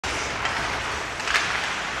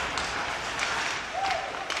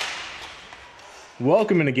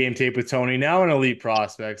Welcome into Game Tape with Tony, now in Elite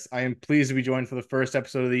Prospects. I am pleased to be joined for the first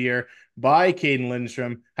episode of the year by Cayden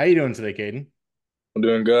Lindstrom. How you doing today, Cayden? I'm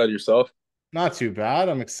doing good. Yourself? Not too bad.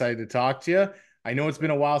 I'm excited to talk to you. I know it's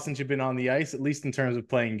been a while since you've been on the ice, at least in terms of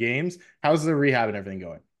playing games. How's the rehab and everything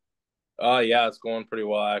going? Yeah, it's going pretty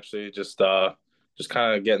well actually. Just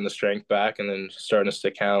kind of getting the strength back and then starting to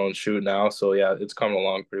stick handle and shoot now. So yeah, it's coming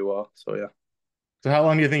along pretty well. So yeah. So how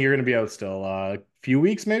long do you think you're going to be out still? A few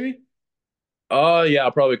weeks, maybe? Yeah,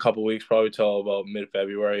 probably a couple weeks, probably till about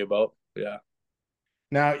mid-February about. Yeah.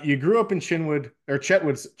 Now, you grew up in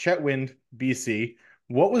Chetwynd, BC.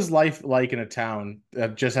 What was life like in a town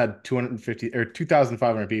that just had 250 or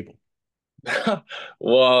 2,500 people?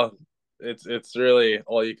 Well, it's really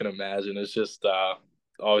all you can imagine. It's just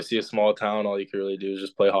obviously a small town. All you can really do is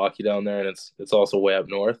just play hockey down there, and it's also way up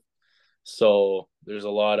north. So there's a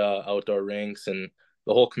lot of outdoor rinks, and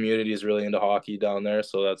the whole community is really into hockey down there.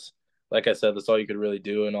 So that's like I said, that's all you could really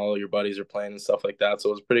do, and all your buddies are playing and stuff like that. So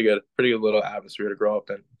it was pretty good little atmosphere to grow up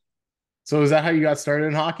in. So is that how you got started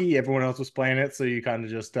in hockey? Everyone else was playing it, so you kind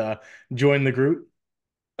of just joined the group.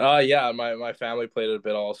 Yeah, my family played it a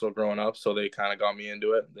bit also growing up, so they kind of got me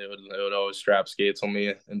into it. They would always strap skates on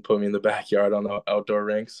me and put me in the backyard on the outdoor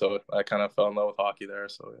rink. So I kind of fell in love with hockey there.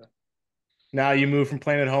 So yeah. Now you moved from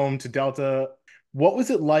playing at home to Delta. What was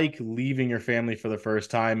it like leaving your family for the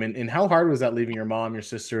first time, and how hard was that leaving your mom, your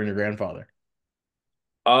sister, and your grandfather?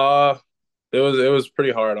 Uh, it was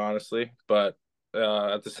pretty hard, honestly, but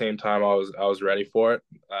at the same time, I was ready for it.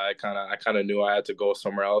 I kind of knew I had to go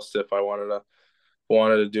somewhere else if I wanted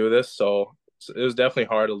to do this. So it was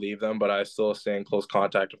definitely hard to leave them, but I still stay in close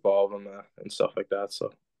contact with all of them and stuff like that.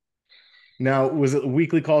 So Now, was it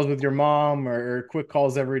weekly calls with your mom or quick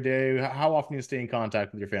calls every day? How often do you stay in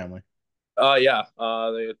contact with your family? yeah,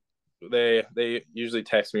 they usually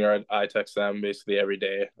text me or I text them basically every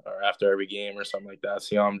day or after every game or something like that.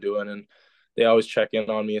 See how I'm doing, and they always check in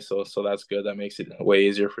on me. So that's good. That makes it way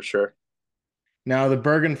easier for sure. Now, the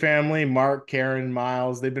Bergen family, Mark, Karen,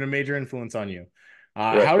 Miles, they've been a major influence on you.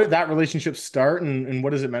 Right. How did that relationship start, and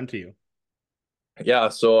what has it meant to you? Yeah.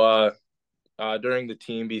 So during the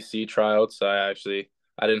Team BC tryouts, I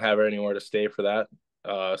didn't have anywhere to stay for that.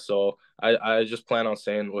 So I just planned on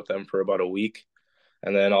staying with them for about a week,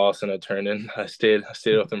 and then all of a sudden it turned in. I stayed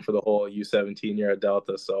with them for the whole U17 year at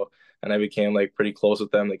Delta. So and I became like pretty close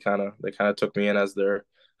with them. They kind of took me in as their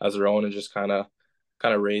own and just kind of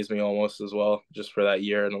raised me almost as well just for that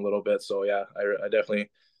year and a little bit. So yeah, I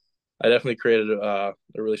definitely created a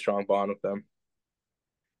really strong bond with them.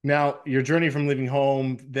 Now, your journey from leaving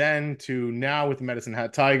home then to now with the Medicine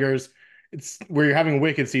Hat Tigers, it's where you're having a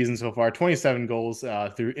wicked season so far, 27 goals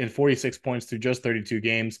through in 46 points through just 32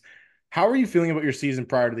 games. How are you feeling about your season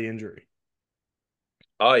prior to the injury?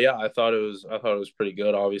 Oh yeah, I thought it was pretty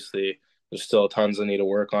good. Obviously, there's still tons I need to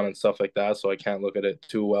work on and stuff like that, so I can't look at it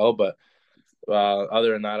too well. But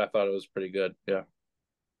other than that, I thought it was pretty good. Yeah.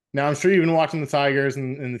 Now, I'm sure you've been watching the Tigers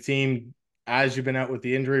and the team as you've been out with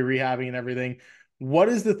the injury, rehabbing, and everything. What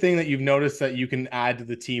is the thing that you've noticed that you can add to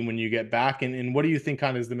the team when you get back? And what do you think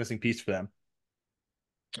kind of is the missing piece for them?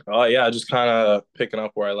 Oh yeah, just kind of picking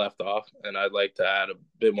up where I left off, and I'd like to add a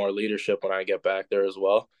bit more leadership when I get back there as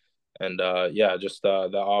well. And yeah, just the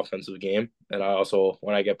offensive game. And I also,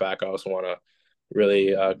 when I get back, I also want to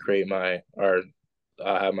really create my or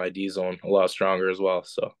have my D zone a lot stronger as well.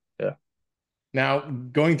 So yeah. Now,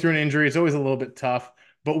 going through an injury, it's always a little bit tough.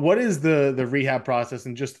 But what is the rehab process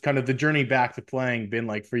and just kind of the journey back to playing been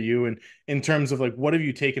like for you? And in terms of like, what have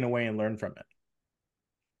you taken away and learned from it?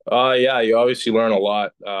 Yeah, you obviously learn a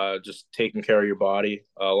lot. Just taking care of your body,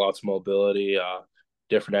 lots of mobility,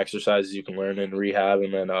 different exercises you can learn in rehab,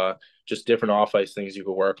 and then just different off ice things you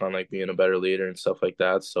can work on, like being a better leader and stuff like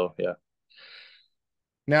that. So yeah.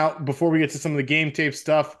 Now, before we get to some of the game tape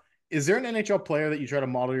stuff, is there an NHL player that you try to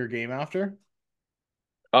model your game after?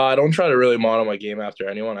 I don't try to really model my game after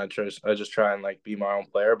anyone. I just try and like be my own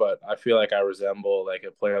player, but I feel like I resemble like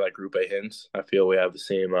a player like Group A Hints. I feel we have the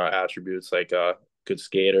same attributes like good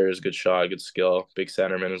skaters, good shot, good skill, big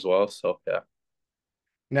centerman as well. So yeah.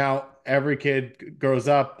 Now, every kid grows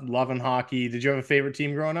up loving hockey. Did you have a favorite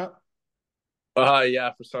team growing up?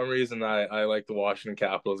 Yeah, for some reason I like the Washington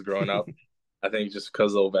Capitals growing up. I think just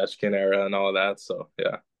because of the Ovechkin era and all that. So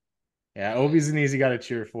yeah. Yeah, Ovi's an easy guy to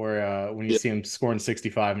cheer for when you Yeah, see him scoring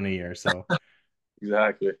 65 in a year. So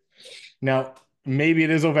exactly. now, maybe it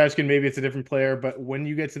is Ovechkin, maybe it's a different player, but when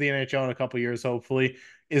you get to the NHL in a couple years, hopefully,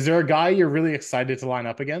 is there a guy you're really excited to line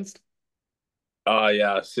up against?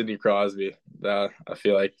 Yeah, Sidney Crosby. That I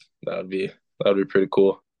feel like that would be pretty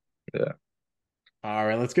cool. Yeah, All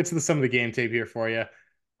right, let's get to some of the game tape here for you. yeah,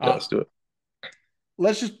 Uh, let's do it.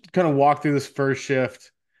 let's just kind of walk through this first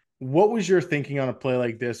shift. What was your thinking on a play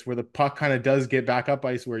like this where the puck kind of does get back up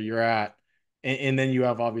ice where you're at, and then you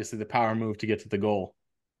have obviously the power move to get to the goal?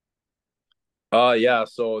 Yeah,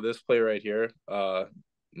 so this play right here,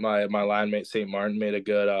 my line mate St. Martin made a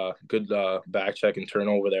good back check and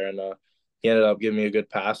turnover there, and he ended up giving me a good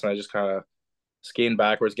pass, and I just kind of skating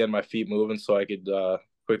backwards, getting my feet moving so I could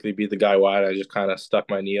quickly beat the guy wide. I just kind of stuck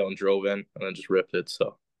my knee out and drove in, and then just ripped it.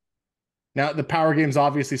 So Now, the power game is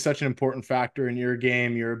obviously such an important factor in your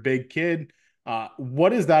game. You're a big kid.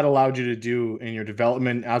 What has that allowed you to do in your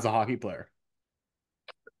development as a hockey player?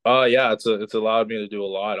 yeah, it's allowed me to do a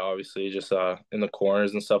lot. Obviously, just in the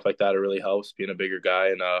corners and stuff like that. It really helps being a bigger guy,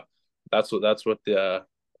 and that's what the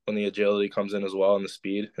when the agility comes in as well, and the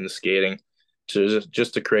speed and the skating, to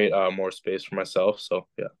just to create more space for myself. So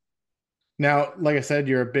yeah. Now, like I said,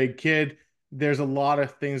 you're a big kid. There's a lot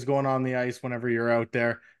of things going on the ice whenever you're out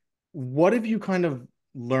there. What have you kind of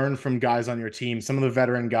learned from guys on your team, some of the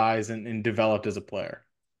veteran guys, and developed as a player?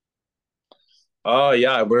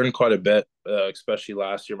 Yeah, I learned quite a bit, especially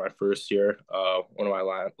last year, my first year. One of my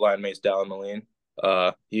line mates, Dallin Moline,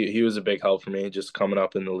 he was a big help for me just coming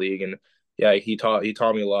up in the league, and yeah, he taught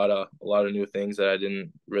me a lot of new things that I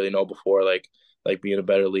didn't really know before, like being a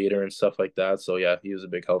better leader and stuff like that. So yeah, he was a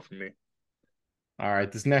big help for me. All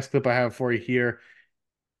right, this next clip I have for you here,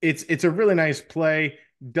 it's a really nice play.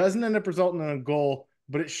 Doesn't end up resulting in a goal,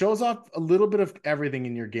 but it shows off a little bit of everything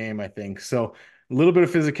in your game, I think. So a little bit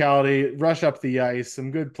of physicality, rush up the ice,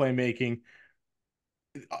 some good playmaking.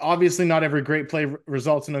 Obviously, not every great play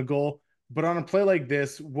results in a goal, but on a play like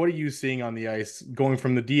this, what are you seeing on the ice going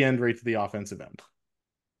from the D end right to the offensive end?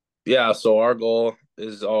 Yeah, so our goal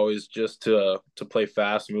is always just to play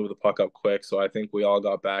fast, move the puck up quick. So I think we all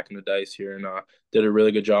got back in the dice here and did a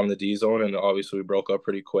really good job in the D zone, and obviously we broke up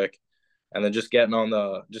pretty quick. And then just getting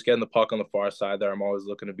the puck on the far side there. I'm always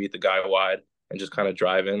looking to beat the guy wide and just kind of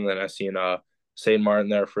drive in. And then I seen St. Martin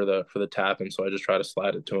there for the tap, and so I just try to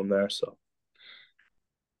slide it to him there. So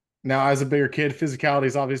Now, as a bigger kid, physicality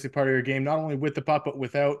is obviously part of your game, not only with the puck but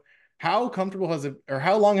without. How comfortable has it, or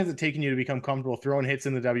how long has it taken you to become comfortable throwing hits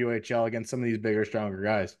in the WHL against some of these bigger, stronger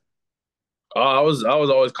guys? I was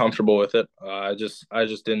always comfortable with it. I just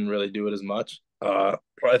didn't really do it as much. I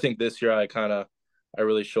think this year I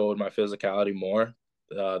really showed my physicality more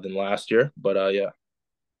than last year. But yeah.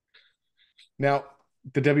 Now,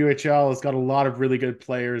 the WHL has got a lot of really good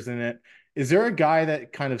players in it. Is there a guy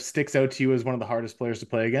that kind of sticks out to you as one of the hardest players to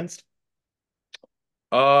play against?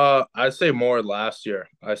 I'd say more last year.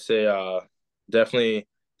 I say definitely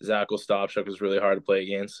Zach Ostapchuk was really hard to play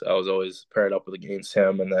against. I was always paired up with against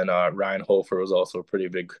him, and then Ryan Hofer was also a pretty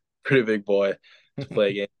big boy to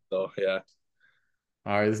play against. So yeah.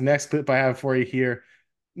 All right, this next clip I have for you here,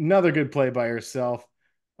 another good play by yourself.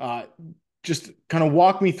 Uh, just kind of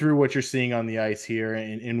walk me through what you're seeing on the ice here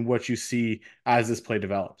and what you see as this play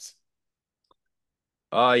develops.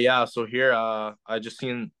 Yeah. So here, I just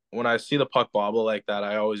seen when I see the puck bobble like that,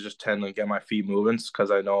 I always just tend to get my feet moving because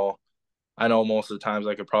I know most of the times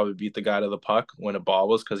I could probably beat the guy to the puck when it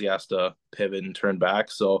bobbles because he has to pivot and turn back.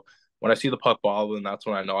 So when I see the puck bobbling, that's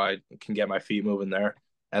when I know I can get my feet moving there.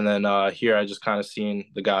 And then here I just kind of seen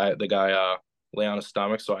the guy lay on his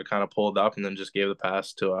stomach, so I kind of pulled up and then just gave the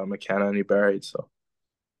pass to McKenna and he buried. So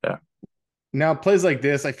yeah. Now, plays like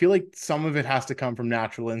this, I feel like some of it has to come from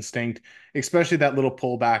natural instinct, especially that little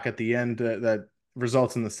pullback at the end that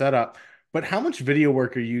results in the setup. But how much video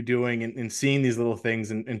work are you doing in seeing these little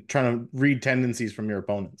things and trying to read tendencies from your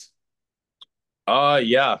opponents?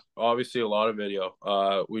 Yeah, obviously a lot of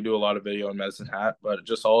video. We do a lot of video in Medicine Hat, but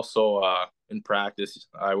just also in practice,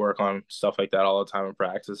 I work on stuff like that all the time in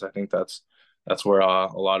practice. I think that's where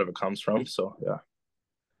a lot of it comes from. So yeah.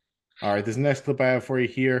 All right, this next clip I have for you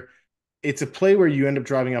here, it's a play where you end up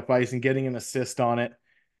driving up ice and getting an assist on it.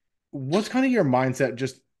 What's kind of your mindset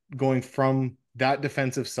just going from that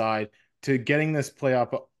defensive side to getting this play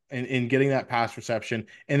up and getting that pass reception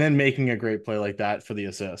and then making a great play like that for the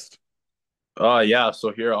assist? Yeah.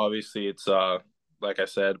 So here, obviously, it's like I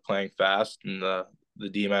said, playing fast and the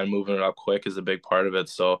D man moving it up quick is a big part of it.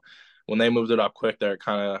 So when they moved it up quick, there, it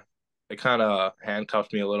kind of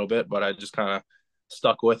handcuffed me a little bit, but I just kind of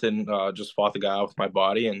stuck with it and just fought the guy out with my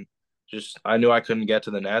body and just I knew I couldn't get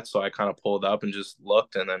to the net, so I kind of pulled up and just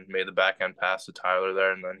looked and then made the backhand pass to Tyler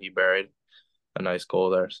there, and then he buried a nice goal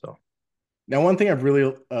there. So. Now, one thing I've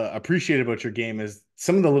really appreciated about your game is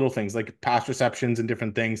some of the little things like pass receptions and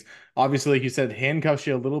different things. Obviously, like you said, handcuffs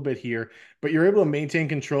you a little bit here, but you're able to maintain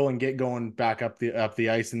control and get going back up the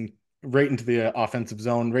ice and right into the offensive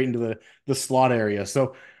zone, right into the slot area.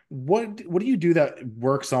 So, what do you do that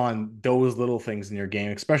works on those little things in your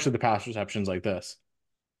game, especially the pass receptions like this?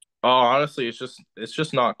 Oh, honestly, it's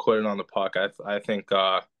just not quitting on the puck. I think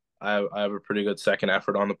I have a pretty good second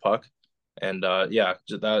effort on the puck, and yeah,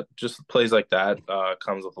 that just plays like that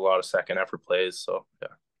comes with a lot of second effort plays. So yeah.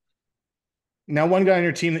 Now, one guy on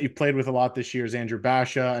your team that you've played with a lot this year is Andrew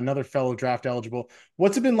Basha, another fellow draft eligible.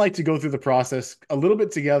 What's it been like to go through the process a little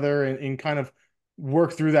bit together and kind of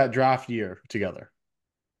work through that draft year together?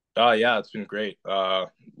 Yeah, it's been great.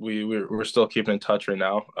 We're still keeping in touch right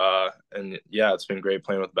now. And yeah, it's been great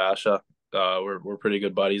playing with Basha. We're pretty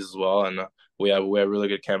good buddies as well, and we have really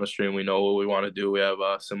good chemistry, and we know what we want to do. We have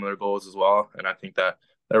similar goals as well, and I think that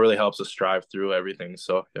really helps us strive through everything.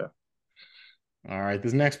 So yeah. All right,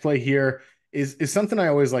 this next play here is something I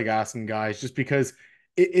always like asking guys, just because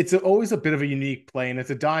it's always a bit of a unique play, and it's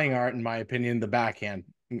a dying art, in my opinion, the backhand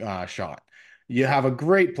shot. You have a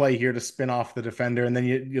great play here to spin off the defender, and then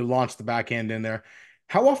you launch the backhand in there.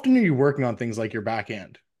 How often are you working on things like your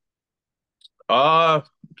backhand? Uh,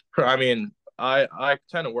 I mean, I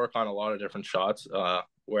tend to work on a lot of different shots,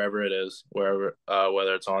 wherever it is, wherever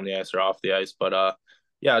whether it's on the ice or off the ice. But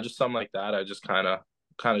yeah, just something like that. I just kind of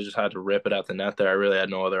just had to rip it at the net there. I really had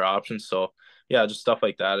no other options. So yeah, just stuff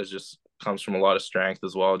like that is just comes from a lot of strength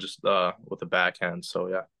as well, just with the backhand. So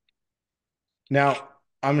yeah. Now,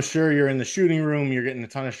 I'm sure you're in the shooting room, you're getting a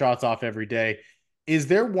ton of shots off every day. Is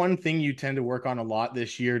there one thing you tend to work on a lot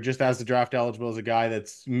this year, just as the draft eligible as a guy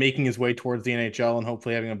that's making his way towards the NHL and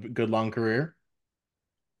hopefully having a good long career?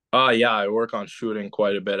 Yeah, I work on shooting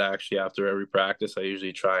quite a bit actually after every practice. I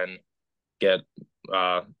usually try and get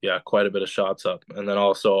yeah, quite a bit of shots up. And then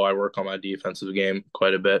also I work on my defensive game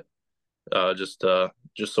quite a bit. Just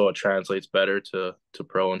so it translates better to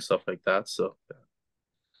pro and stuff like that. So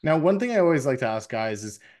Now, one thing I always like to ask guys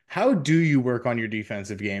is how do you work on your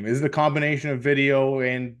defensive game? Is it a combination of video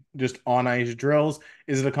and just on ice drills?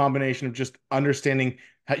 Is it a combination of just understanding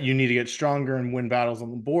how you need to get stronger and win battles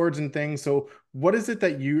on the boards and things? So, what is it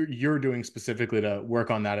that you're doing specifically to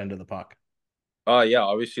work on that end of the puck? yeah,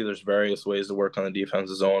 obviously there's various ways to work on the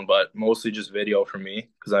defensive zone, but mostly just video for me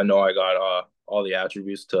because I know I got all the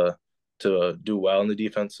attributes to do well in the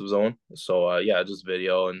defensive zone. So yeah, just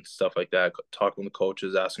video and stuff like that. Talking with the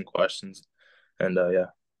coaches, asking questions, and yeah.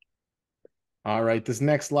 All right, this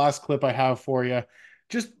next last clip I have for you.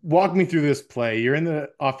 Just walk me through this play. You're in the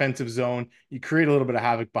offensive zone. You create a little bit of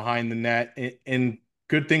havoc behind the net, and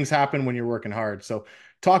good things happen when you're working hard. So,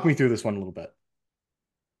 talk me through this one a little bit.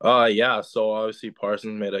 Yeah, so obviously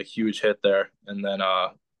Parsons made a huge hit there, and then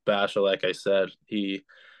Basha, like I said, he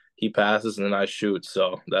passes and then I shoot.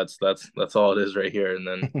 So that's all it is right here. And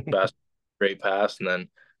then Basha, great pass, and then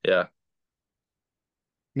yeah.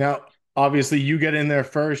 Now, obviously, you get in there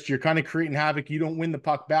first. You're kind of creating havoc. You don't win the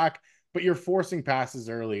puck back, but you're forcing passes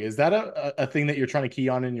early. Is that a thing that you're trying to key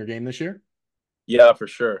on in your game this year? Yeah, for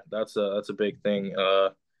sure. That's a big thing.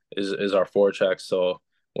 Is our forecheck. So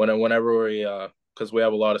whenever we because we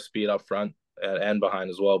have a lot of speed up front and behind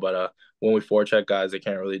as well. But when we forecheck guys, they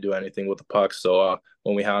can't really do anything with the puck. So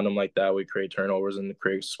when we hound them like that, we create turnovers and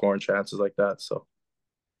create scoring chances like that. So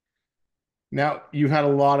Now, you've had a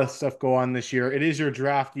lot of stuff go on this year. It is your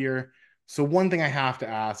draft year. So, one thing I have to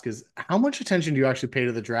ask is how much attention do you actually pay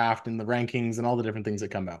to the draft and the rankings and all the different things that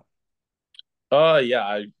come out? yeah,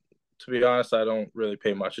 I to be honest, I don't really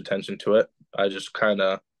pay much attention to it. I just kind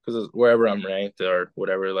of because wherever I'm ranked or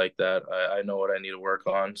whatever like that, I know what I need to work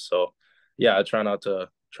on. So yeah, I try not to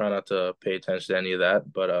pay attention to any of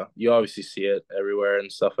that. But you obviously see it everywhere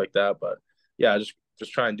and stuff like that. But yeah, just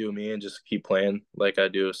try and do me and just keep playing like I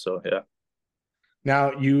do. So yeah.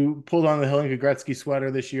 Now, you pulled on the Hlinka Gretzky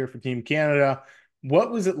sweater this year for Team Canada.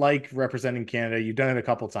 What was it like representing Canada? You've done it a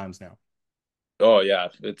couple times now. Oh yeah,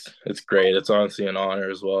 it's great. It's honestly an honor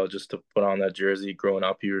as well just to put on that jersey. Growing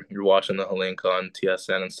up, you're watching the Hlinka on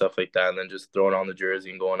TSN and stuff like that, and then just throwing on the jersey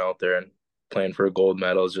and going out there and playing for a gold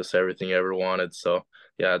medal is just everything you ever wanted. So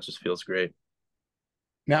yeah, it just feels great.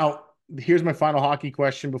 Now, here's my final hockey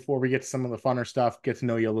question before we get to some of the funner stuff, get to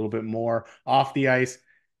know you a little bit more off the ice.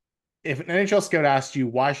 If an NHL scout asked you,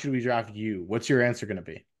 why should we draft you? What's your answer going to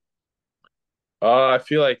be? I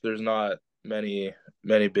feel like there's not many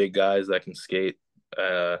big guys that can skate,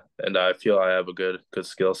 and I feel I have a good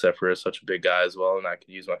skill set for such a big guy as well, and I can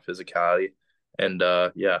use my physicality, and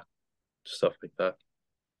yeah, stuff like that.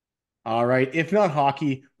 All right. If not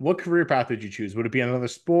hockey, what career path would you choose? Would it be another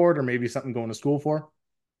sport or maybe something going to school for?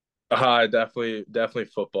 Definitely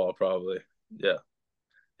football, probably. Yeah,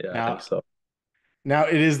 yeah, I think Now, so. now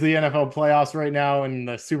it is the NFL playoffs right now and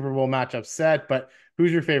the Super Bowl matchup set, but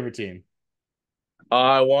who's your favorite team?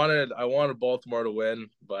 I wanted Baltimore to win,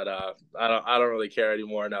 but I don't really care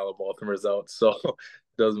anymore now that Baltimore's out, so it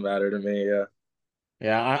doesn't matter to me. Yeah.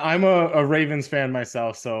 Yeah, I'm a Ravens fan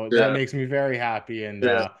myself, so that Yeah, makes me very happy. And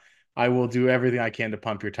yeah, I will do everything I can to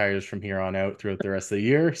pump your tires from here on out throughout the rest of the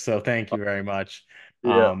year. So thank you very much.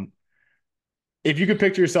 yeah. Um, if you could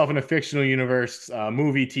picture yourself in a fictional universe,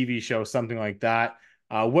 movie, TV show, something like that,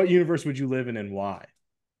 what universe would you live in and why?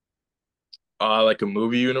 Like a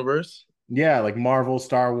movie universe. Yeah, like Marvel,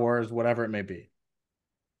 Star Wars, whatever it may be.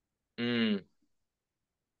 Mm,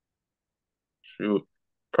 shoot,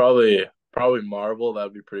 probably Marvel.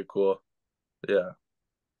 That'd be pretty cool. Yeah.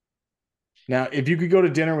 Now, if you could go to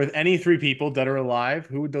dinner with any three people, dead or alive,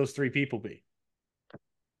 who would those three people be?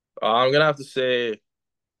 I'm gonna have to say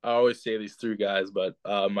I always say these three guys, but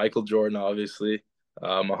Michael Jordan, obviously,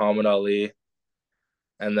 Muhammad Ali,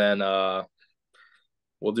 and then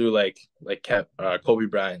we'll do Kobe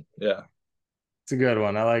Bryant. Yeah. It's a good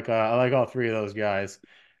one. I like all three of those guys.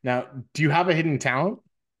 Now, do you have a hidden talent?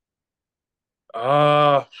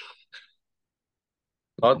 Uh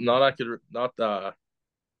not I could not I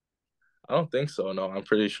don't think so. No, I'm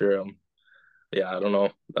pretty sure. Yeah, I don't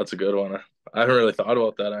know. That's a good one. I haven't really thought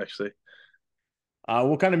about that actually.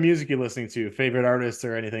 What kind of music you listening to? Favorite artists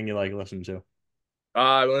or anything you like listening to?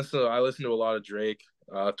 I listen to a lot of Drake,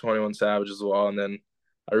 21 Savage as well, and then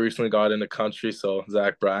I recently got into country, so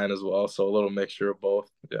Zach Bryan as well. So a little mixture of both.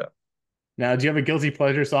 Yeah. Now, do you have a guilty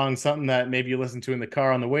pleasure song, something that maybe you listen to in the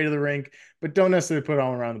car on the way to the rink, but don't necessarily put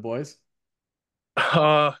on around the boys?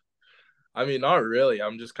 Uh, I mean, not really. I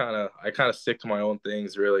kind of stick to my own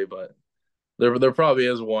things really, but there probably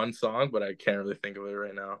is one song, but I can't really think of it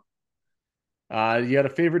right now. You got a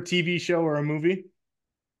favorite TV show or a movie?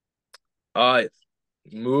 Uh,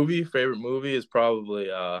 favorite movie is probably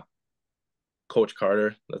Coach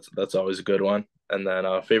Carter. That's always a good one. And then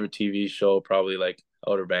favorite TV show probably like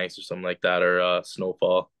Outer Banks or something like that, or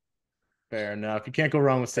Snowfall. Fair enough. You can't go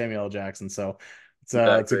wrong with Samuel L. Jackson, so it's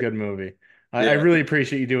a Exactly. good movie. I Yeah. really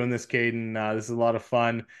appreciate you doing this, Cayden. This is a lot of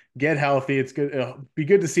fun. Get healthy. It's good. It'll be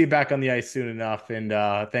good to see you back on the ice soon enough. And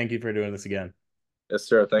thank you for doing this again. Yes,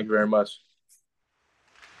 sir. Thank you very much.